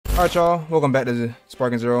Alright y'all, welcome back to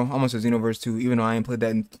Sparking Zero, almost a Xenoverse 2, even though I ain't played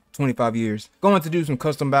that in 25 years. Going to do some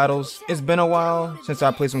custom battles. It's been a while since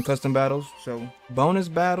I played some custom battles, so bonus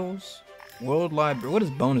battles, world library. What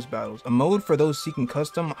is bonus battles? A mode for those seeking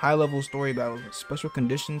custom, high-level story battles with special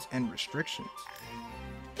conditions and restrictions.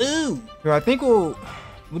 Ooh! Here, I think we'll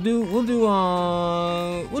do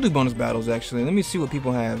bonus battles actually. Let me see what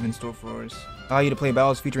people have in store for us. Allow you to play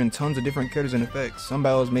battles featuring tons of different characters and effects. Some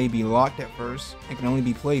battles may be locked at first and can only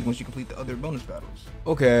be played once you complete the other bonus battles.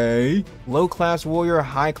 Okay. Low class warrior,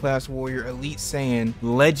 high class warrior, elite Saiyan,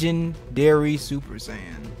 legendary Super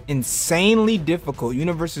Saiyan. Insanely difficult,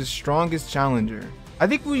 universe's strongest challenger. I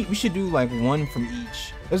think we should do like one from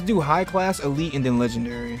each. Let's do high class, elite, and then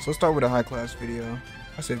legendary. So let's start with a high class video.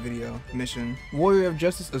 I said video. Mission. Warrior of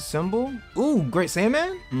Justice assemble. Ooh, Great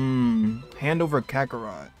Saiyaman? Hand over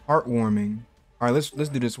Kakarot. Heartwarming. Alright, let's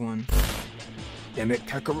do this one. Damn it,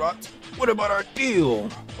 Kakarot. What about our deal?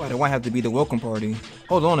 Why do I have to be the welcome party?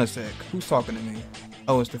 Hold on a sec. Who's talking to me?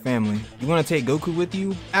 Oh, it's the family. You want to take Goku with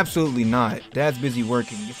you? Absolutely not. Dad's busy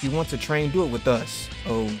working. If you want to train, do it with us.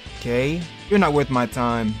 Okay. You're not worth my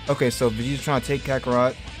time. Okay, so Vegeta's trying to take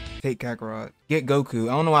Kakarot. Take Kakarot. Get Goku.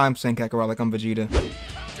 I don't know why I'm saying Kakarot like I'm Vegeta.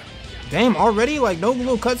 Damn, already? Like no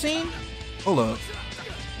little cutscene? Hold up.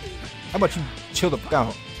 How about you chill the fuck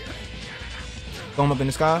out? Throw him up in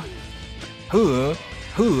the sky.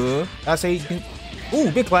 I say,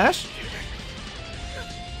 ooh, big clash.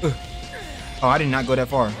 Oh, I did not go that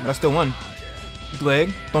far, but I still won. Big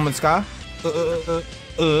leg, throw him in the sky.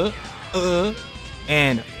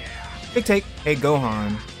 And big take. Hey,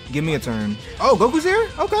 Gohan, give me a turn. Oh, Goku's here?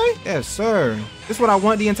 Okay. Yes, sir. This is what I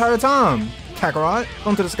want the entire time. Kakarot,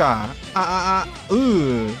 come to the sky.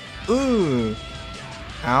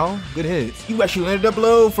 Ow, good hit. You actually landed up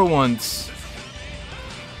low for once.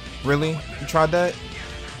 Really? You tried that?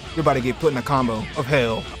 You're about to get put in a combo of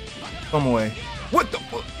hell. Come away. What the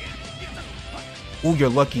fuck? Ooh, you're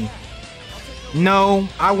lucky. No,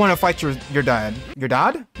 I want to fight your dad. Your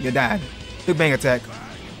dad? Your dad. Big bang attack.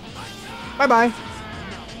 Bye-bye.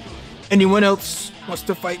 Anyone else wants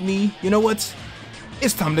to fight me? You know what?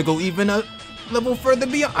 It's time to go even a level further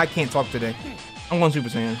beyond. I can't talk today. I'm going Super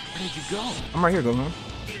Saiyan. Where did you go? I'm right here, Gohan.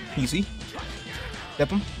 Easy. Step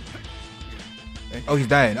him. Okay. Oh, he's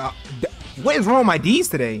died. What is wrong with my D's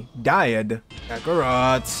today? Died.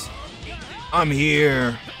 Kakarot. I'm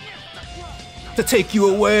here to take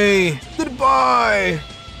you away. Goodbye.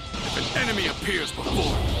 If an enemy appears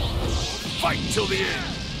before, fight till the end.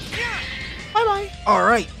 Bye-bye. All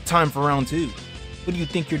right, time for round 2. What do you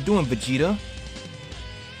think you're doing, Vegeta?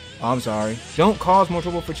 Oh, I'm sorry. Don't cause more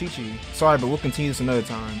trouble for Chi-Chi. Sorry, but we'll continue this another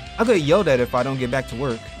time. I'll get yelled at if I don't get back to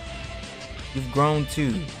work. You've grown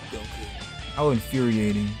too, Goku. How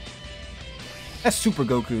infuriating. That's Super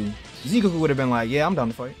Goku. Z Goku would have been like, yeah, I'm down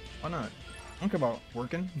to fight. Why not? I don't care about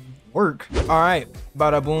working. Work. Alright.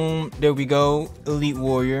 Bada boom. There we go. Elite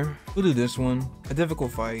Warrior. We'll do this one. A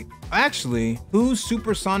difficult fight. Actually, who's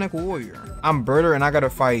Supersonic Warrior? I'm Berter and I gotta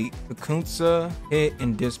fight Bakunsa, Hit,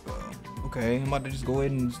 and Dispo. Okay, I'm about to just go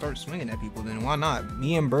ahead and start swinging at people then. Why not?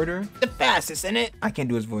 Me and Berter? The fastest, isn't it? I can't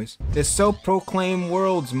do his voice. The self-proclaimed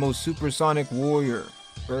world's most supersonic warrior.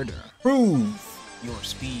 Berter. Prove your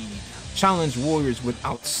speed. Challenge warriors with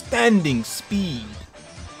outstanding speed.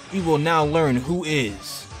 We will now learn who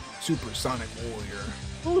is Supersonic Warrior.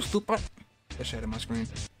 Oh, super. That shit out of my screen.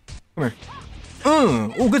 Come here.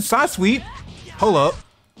 Oh, good side sweep. Hold up.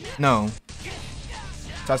 No.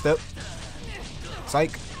 Side step.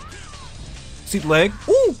 Psych. Seat leg.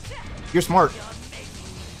 Ooh. You're smart.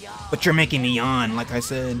 But you're making me yawn, like I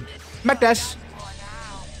said. Back dash.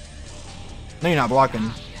 No, you're not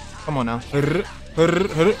blocking. Come on now.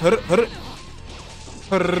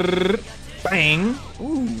 Bang.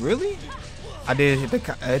 Ooh, really? I did hit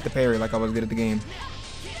the parry like I was good at the game.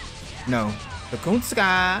 No.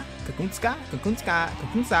 Kakunska. Kakunska. Kakunska.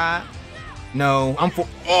 Kakunska. No. I'm for.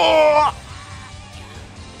 Oh!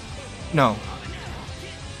 No.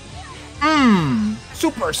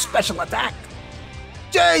 Super special attack.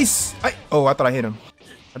 Jace. Oh, I thought I hit him.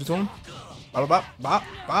 I just told him. Bop, bop, bop,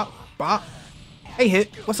 bop, bop. Hey,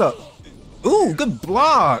 Hit. What's up? Ooh, good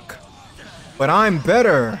block. But I'm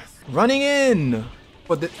better. Running in.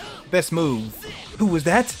 But the best move. Who was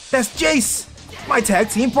that? That's Jace. My tag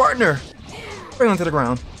team partner. Bring him to the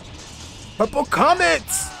ground. Purple Comet.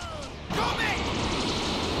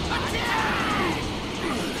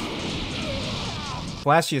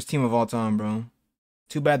 Flashiest team of all time, bro.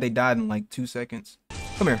 Too bad they died in like 2 seconds.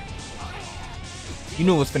 Come here. You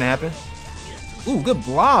knew what's gonna happen. Ooh, good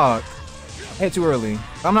block. I hit too early.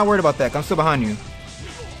 I'm not worried about that. I'm still behind you.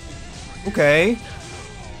 Okay.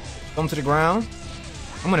 Come to the ground.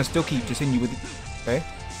 I'm gonna still keep just hitting you with it. Okay.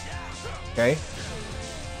 Okay.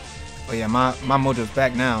 Oh yeah, my mojo's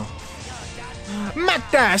back now.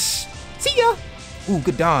 Mac dash! See ya! Ooh,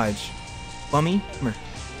 good dodge. Bummy, come here.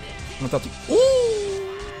 I'm gonna talk to you.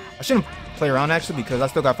 Ooh! I shouldn't play around actually because I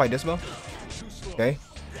still gotta fight Dispo. Okay.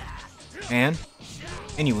 And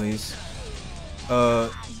anyways.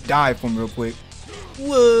 Dive for me real quick.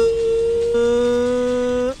 Whoa!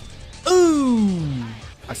 Ooh!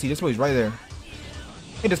 I see Dispo, he's right there.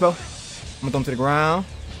 Hey Dispo. I'm gonna throw him to the ground.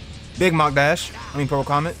 Big mock dash. I mean purple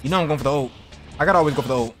comet. You know I'm going for the ult. I gotta always go for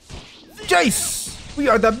the ult. Jace! We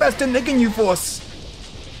are the best in the Ginyu Force.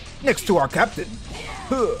 Next to our captain.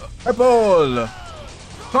 Apple!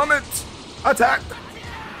 Comet! Attack!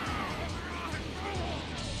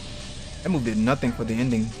 That move did nothing for the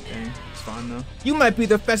ending. Okay, it's fine though. You might be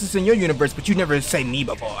the fastest in your universe, but you never say me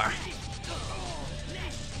before.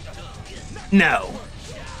 No.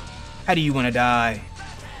 How do you want to die?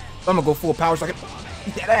 I'm gonna go full power so I can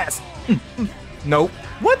eat that ass. Nope.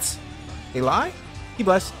 What? They lie? He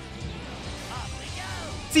blessed.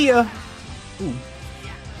 See ya. Ooh.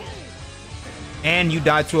 And you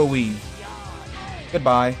died to a weave.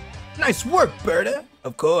 Goodbye. Nice work, Berta.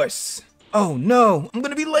 Of course. Oh no, I'm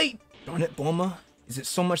gonna be late. Darn it, Bulma. Is it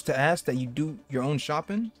so much to ask that you do your own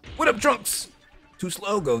shopping? What up, Trunks? Too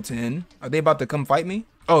slow, Goten. Are they about to come fight me?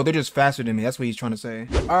 Oh, they're just faster than me. That's what he's trying to say.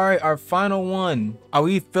 All right, our final one. Are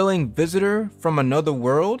we feeling visitor from another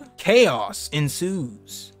world? Chaos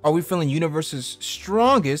ensues. Are we feeling universe's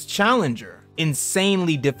strongest challenger?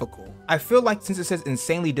 Insanely difficult. I feel like since it says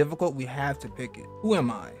insanely difficult, we have to pick it. Who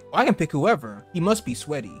am I? Well, I can pick whoever. He must be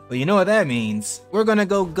sweaty. But you know what that means? We're gonna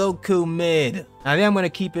go Goku mid. Now then I'm gonna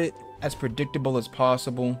keep it as predictable as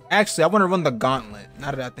possible. Actually, I want to run the gauntlet.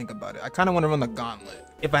 Now that I think about it, I kind of want to run the gauntlet.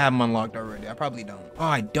 If I have him unlocked already, I probably don't. Oh,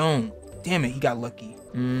 I don't. Damn it, he got lucky.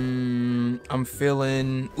 I'm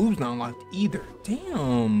feeling... Ooh's not unlocked either.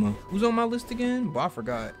 Damn. Who's on my list again? Well, I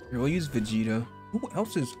forgot. Here, we'll use Vegeta. Who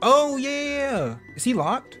else is... Oh, yeah. Is he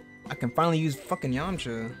locked? I can finally use fucking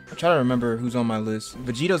Yamcha. I try to remember who's on my list.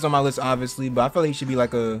 Vegeta's on my list, obviously, but I feel like he should be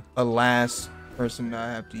like a last person that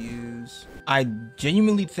I have to use. I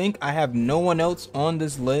genuinely think I have no one else on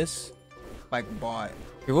this list like bought.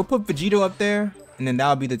 Here, we'll put Vegeta up there, and then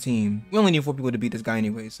that'll be the team. We only need 4 people to beat this guy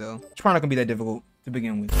anyway, so it's probably not gonna be that difficult to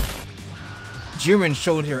begin with. Jiren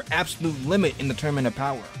showed her absolute limit in the tournament of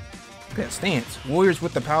power. Look at that stance. Warriors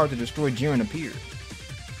with the power to destroy Jiren appeared.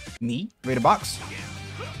 Me? Ready to box?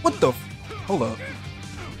 What the f— Hold up.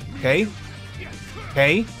 Okay.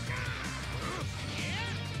 Okay.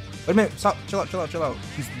 Wait a minute. Stop. Chill out, chill out, chill out.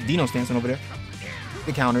 He's Dino dancing over there.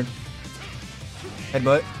 Get countered.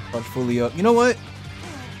 Headbutt. Crouch fully up. You know what?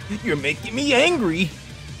 You're making me angry.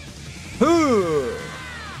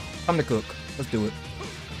 Time to cook. Let's do it.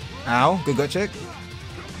 Ow. Good gut check.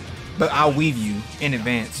 But I'll weave you in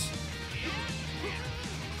advance.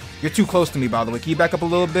 You're too close to me, by the way. Can you back up a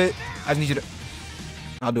little bit? I just need you to...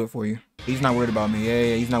 I'll do it for you. He's not worried about me.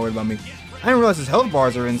 Yeah, he's not worried about me. I didn't realize his health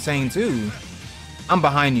bars are insane, too. I'm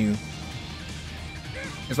behind you.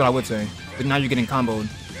 That's what I would say. But now you're getting comboed.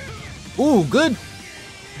 Ooh, good.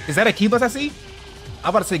 Is that a key blast I see?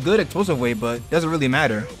 I'm about to say good explosive weight, but doesn't really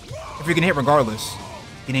matter. If you can hit regardless.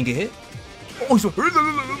 He didn't get hit? Oh, so...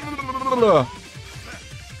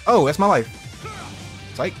 Oh, that's my life.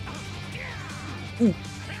 Psych. Ooh.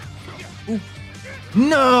 Ooh.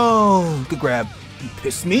 No! Good grab. You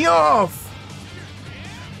pissed me off!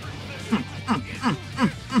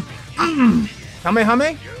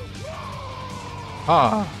 Hame?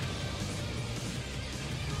 Ah.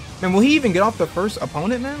 Man, will he even get off the first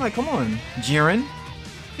opponent, man? Like, come on. Jiren,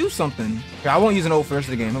 do something. Okay, I won't use an ult for the rest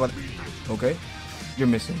of the game. How about... Okay. You're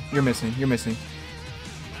missing. You're missing. You're missing.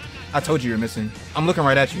 I told you you're missing. I'm looking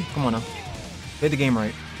right at you. Come on now. Play the game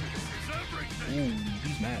right. Ooh,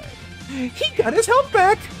 he's mad. He got his health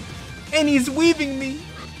back! And he's weaving me.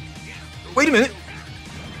 Wait a minute.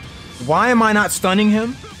 Why am I not stunning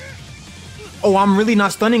him? Oh, I'm really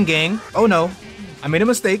not stunning, gang. Oh no. I made a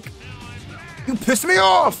mistake. You pissed me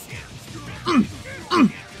off!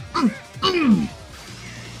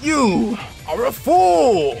 You are a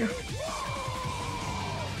fool!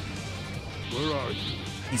 Where are you?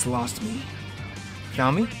 He's lost me.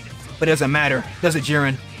 Found me? But it doesn't matter, does it,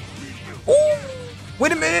 Jiren? Ooh!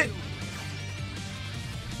 Wait a minute!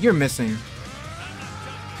 You're missing.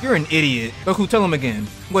 You're an idiot. Goku, tell him again.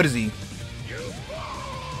 What is he?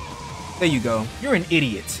 There you go. You're an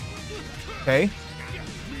idiot. Okay?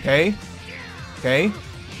 Okay? Okay?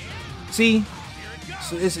 See?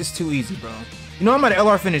 So it's too easy, bro. You know I'm about to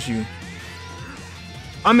LR finish you.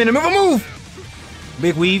 I'm in the middle of a move!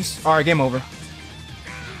 Big weaves. Alright, game over.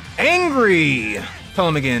 Angry! Tell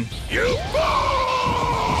him again. You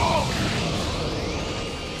fall!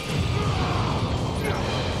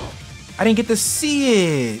 I didn't get to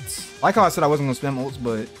see it. Like how I said I wasn't gonna spam ults,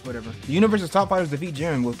 but whatever. The universe's top fighters defeat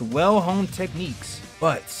Jiren with well-honed techniques,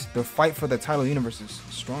 but the fight for the title of the universe's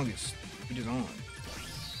strongest is on.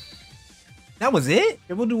 That was it?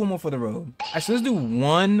 Yeah, we'll do one more for the road. Actually, let's do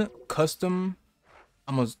one custom.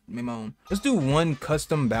 I almost made my own. Let's do one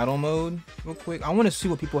custom battle mode real quick. I want to see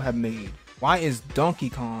what people have made. Why is Donkey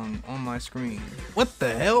Kong on my screen? What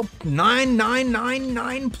the hell?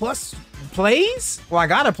 9999 plus plays? Well, I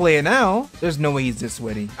gotta play it now. There's no way he's this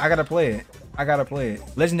sweaty. I gotta play it. I gotta play it.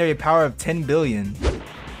 Legendary power of 10 billion.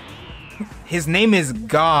 His name is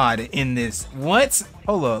God in this. What?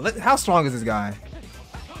 Hold up. How strong is this guy?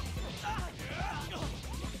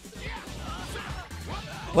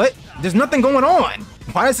 What? There's nothing going on.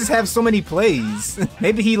 Why does this have so many plays?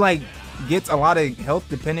 Maybe he like gets a lot of health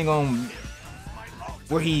depending on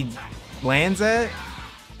where he lands at.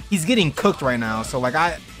 He's getting cooked right now. So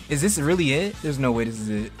like is this really it? There's no way this is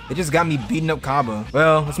it. It just got me beating up Kaba.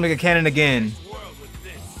 Well, let's make a cannon again.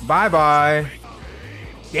 Bye-bye.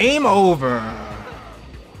 Game over.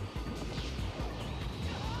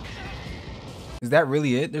 Is that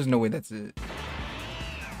really it? There's no way that's it.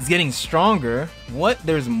 He's getting stronger. What?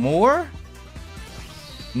 There's more?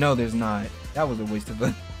 No, there's not. That was a waste of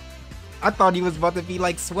it. I thought he was about to be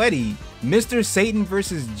like sweaty. Mr. Satan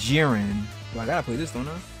versus Jiren. Well, I gotta play this, don't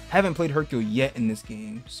I? Haven't played Hercule yet in this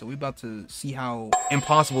game, so we're about to see how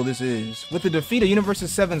impossible this is. With the defeat of Universe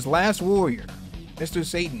 7's last warrior, Mr.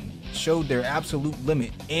 Satan showed their absolute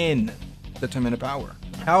limit in the Tournament of Power.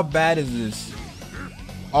 How bad is this?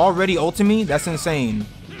 Already ulting me? That's insane.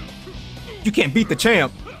 You can't beat the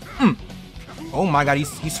champ. Oh my god,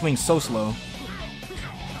 he swings so slow.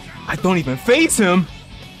 I don't even face him.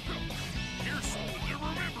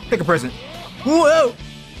 Take a present. Whoa!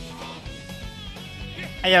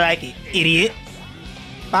 How you like it, idiot?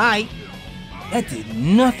 Bye. That did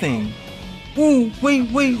nothing. Ooh,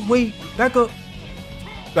 wait. Back up.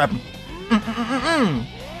 Grab him.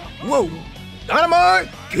 Whoa. Dynamite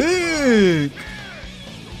kick.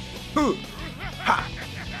 Ha.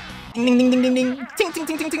 Ding, ding, ding, ding, ding, ding. Ting, ting,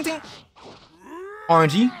 ting, ting, ting, ting.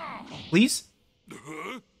 RNG, please.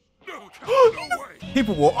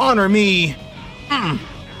 People will honor me.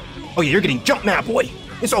 Oh yeah, you're getting jumped now, boy.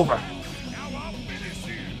 It's over.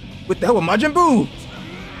 What the hell with Majin Buu?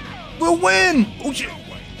 We'll win. Oh shit.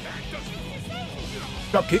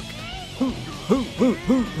 Drop kick.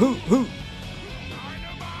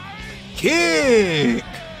 Kick.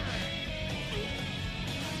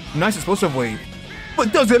 Nice explosive wave.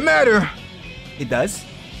 But does it matter? It does.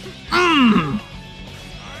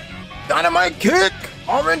 Dynamite kick.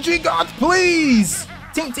 RNG gods, please.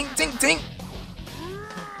 Tink, tink, tink, tink.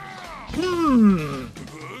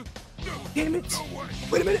 Damn it.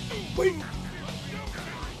 Wait a minute. Wait.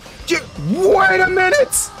 Wait a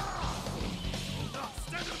minute.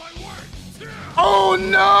 Oh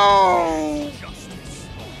no.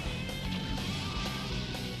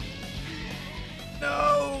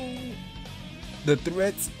 No. The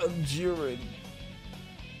threats of Jiren.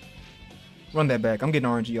 Run that back. I'm getting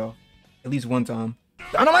RNG, y'all. At least one time.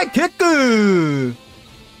 Dynamite kick!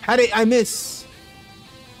 How did I miss?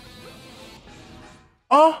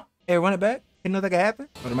 Oh! Hey, run it back. Didn't know that could happen.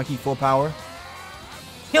 But I might keep full power.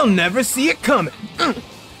 He'll never see it coming.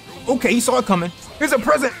 Okay, he saw it coming. Here's a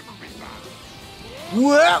present.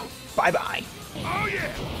 Whoa! Bye-bye. Oh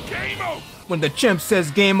yeah! Game over! When the champ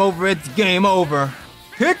says game over, it's game over.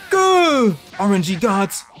 Kick! RNG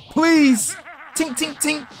gods, please! Tink, tink,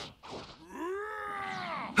 tink.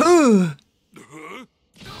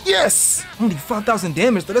 Yes! Only 5,000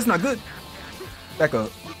 damage, though. That's not good. Back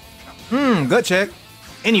up. Gut check.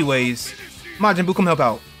 Anyways, Majin Buu, come help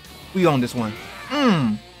out. We own this one.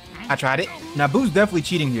 I tried it. Now, Buu's definitely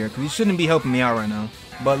cheating here, because he shouldn't be helping me out right now.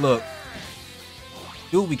 But look.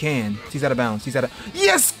 Do what we can. He's out of bounds. He's out of...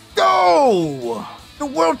 Yes! Go! The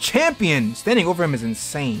world champion! Standing over him is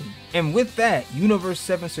insane. And with that, Universe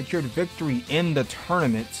 7 secured victory in the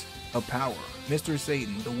Tournament of Power. Mr.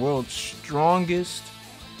 Satan, the world's strongest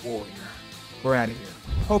warrior. We're out of here.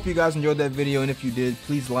 Hope you guys enjoyed that video, and if you did,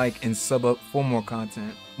 please like and sub up for more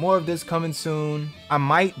content. More of this coming soon. I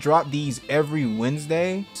might drop these every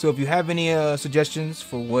Wednesday, so if you have any suggestions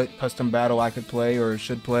for what custom battle I could play or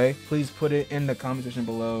should play, please put it in the comment section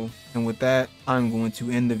below. And with that, I'm going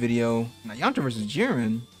to end the video. Now, Yamcha versus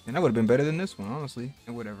Jiren, and that would have been better than this one, honestly,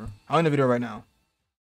 and whatever. I'll end the video right now.